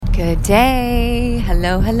Good day.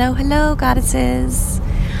 Hello, hello, hello, goddesses.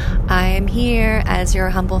 I am here as your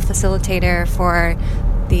humble facilitator for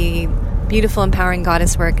the beautiful empowering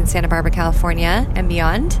goddess work in Santa Barbara, California and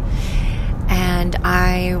beyond. And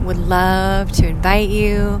I would love to invite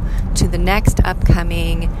you to the next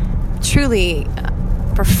upcoming truly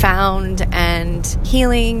profound and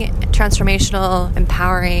healing, transformational,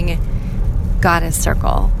 empowering goddess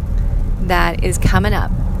circle that is coming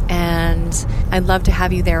up. And I'd love to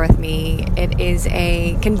have you there with me. It is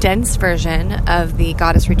a condensed version of the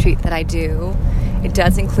goddess retreat that I do. It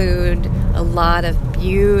does include a lot of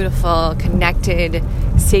beautiful, connected,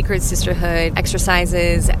 sacred sisterhood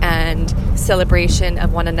exercises and celebration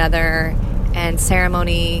of one another and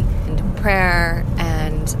ceremony and prayer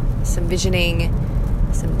and some visioning,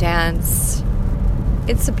 some dance.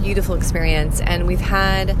 It's a beautiful experience, and we've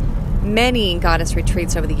had many goddess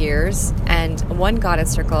retreats over the years, and one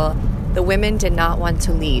goddess circle, the women did not want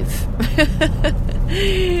to leave.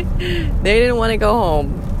 They didn't want to go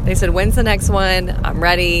home. They said, when's the next one? I'm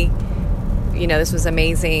ready. You know, this was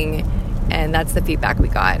amazing. And that's the feedback we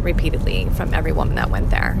got repeatedly from every woman that went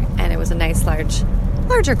there. And it was a nice,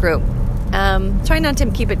 larger group. Trying not to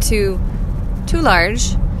keep it too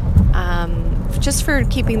large, just for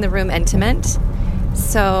keeping the room intimate.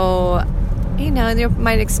 So, you know, you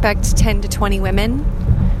might expect 10 to 20 women,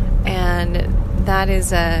 and that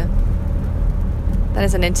is an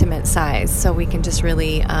intimate size, so we can just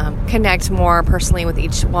really connect more personally with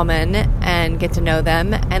each woman and get to know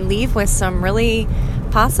them and leave with some really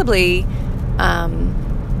possibly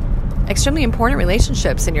extremely important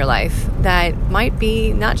relationships in your life that might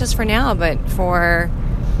be not just for now, but for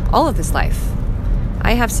all of this life.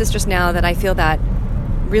 I have sisters now that I feel that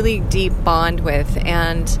really deep bond with,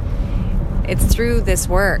 and it's through this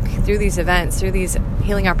work, through these events, through these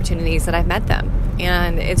healing opportunities that I've met them.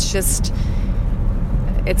 And it's just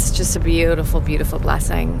a beautiful, beautiful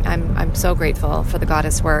blessing. I'm so grateful for the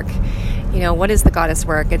goddess work. You know, what is the goddess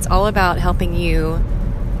work? It's all about helping you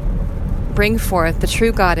bring forth the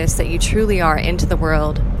true goddess that you truly are into the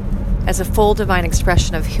world as a full divine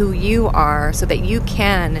expression of who you are, so that you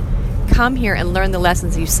can come here and learn the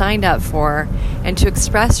lessons you signed up for and to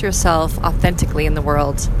express yourself authentically in the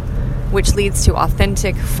world, which leads to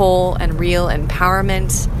authentic, full, and real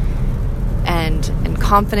empowerment and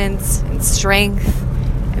confidence and strength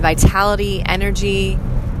and vitality, energy.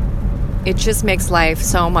 It just makes life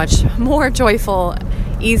so much more joyful,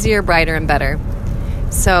 easier, brighter, and better.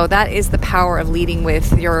 So that is the power of leading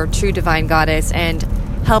with your true divine goddess and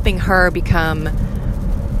helping her become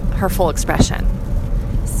her full expression.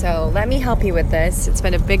 So let me help you with this. It's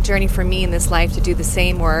been a big journey for me in this life to do the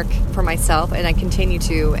same work for myself, and I continue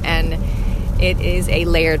to. And it is a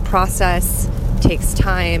layered process, takes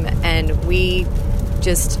time, and we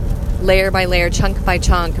just layer by layer, chunk by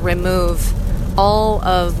chunk, remove all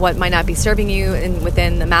of what might not be serving you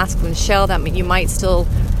within the masculine shell that you might still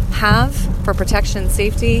have for protection and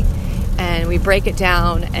safety. And we break it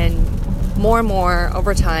down, and more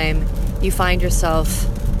over time, you find yourself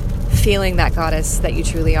feeling that goddess that you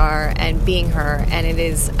truly are and being her, and it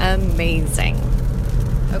is amazing.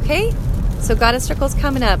 Okay? So Goddess Circle's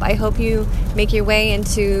coming up. I hope you make your way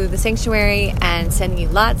into the sanctuary, and sending you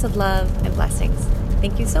lots of love and blessings.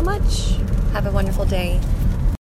 Thank you so much. Have a wonderful day.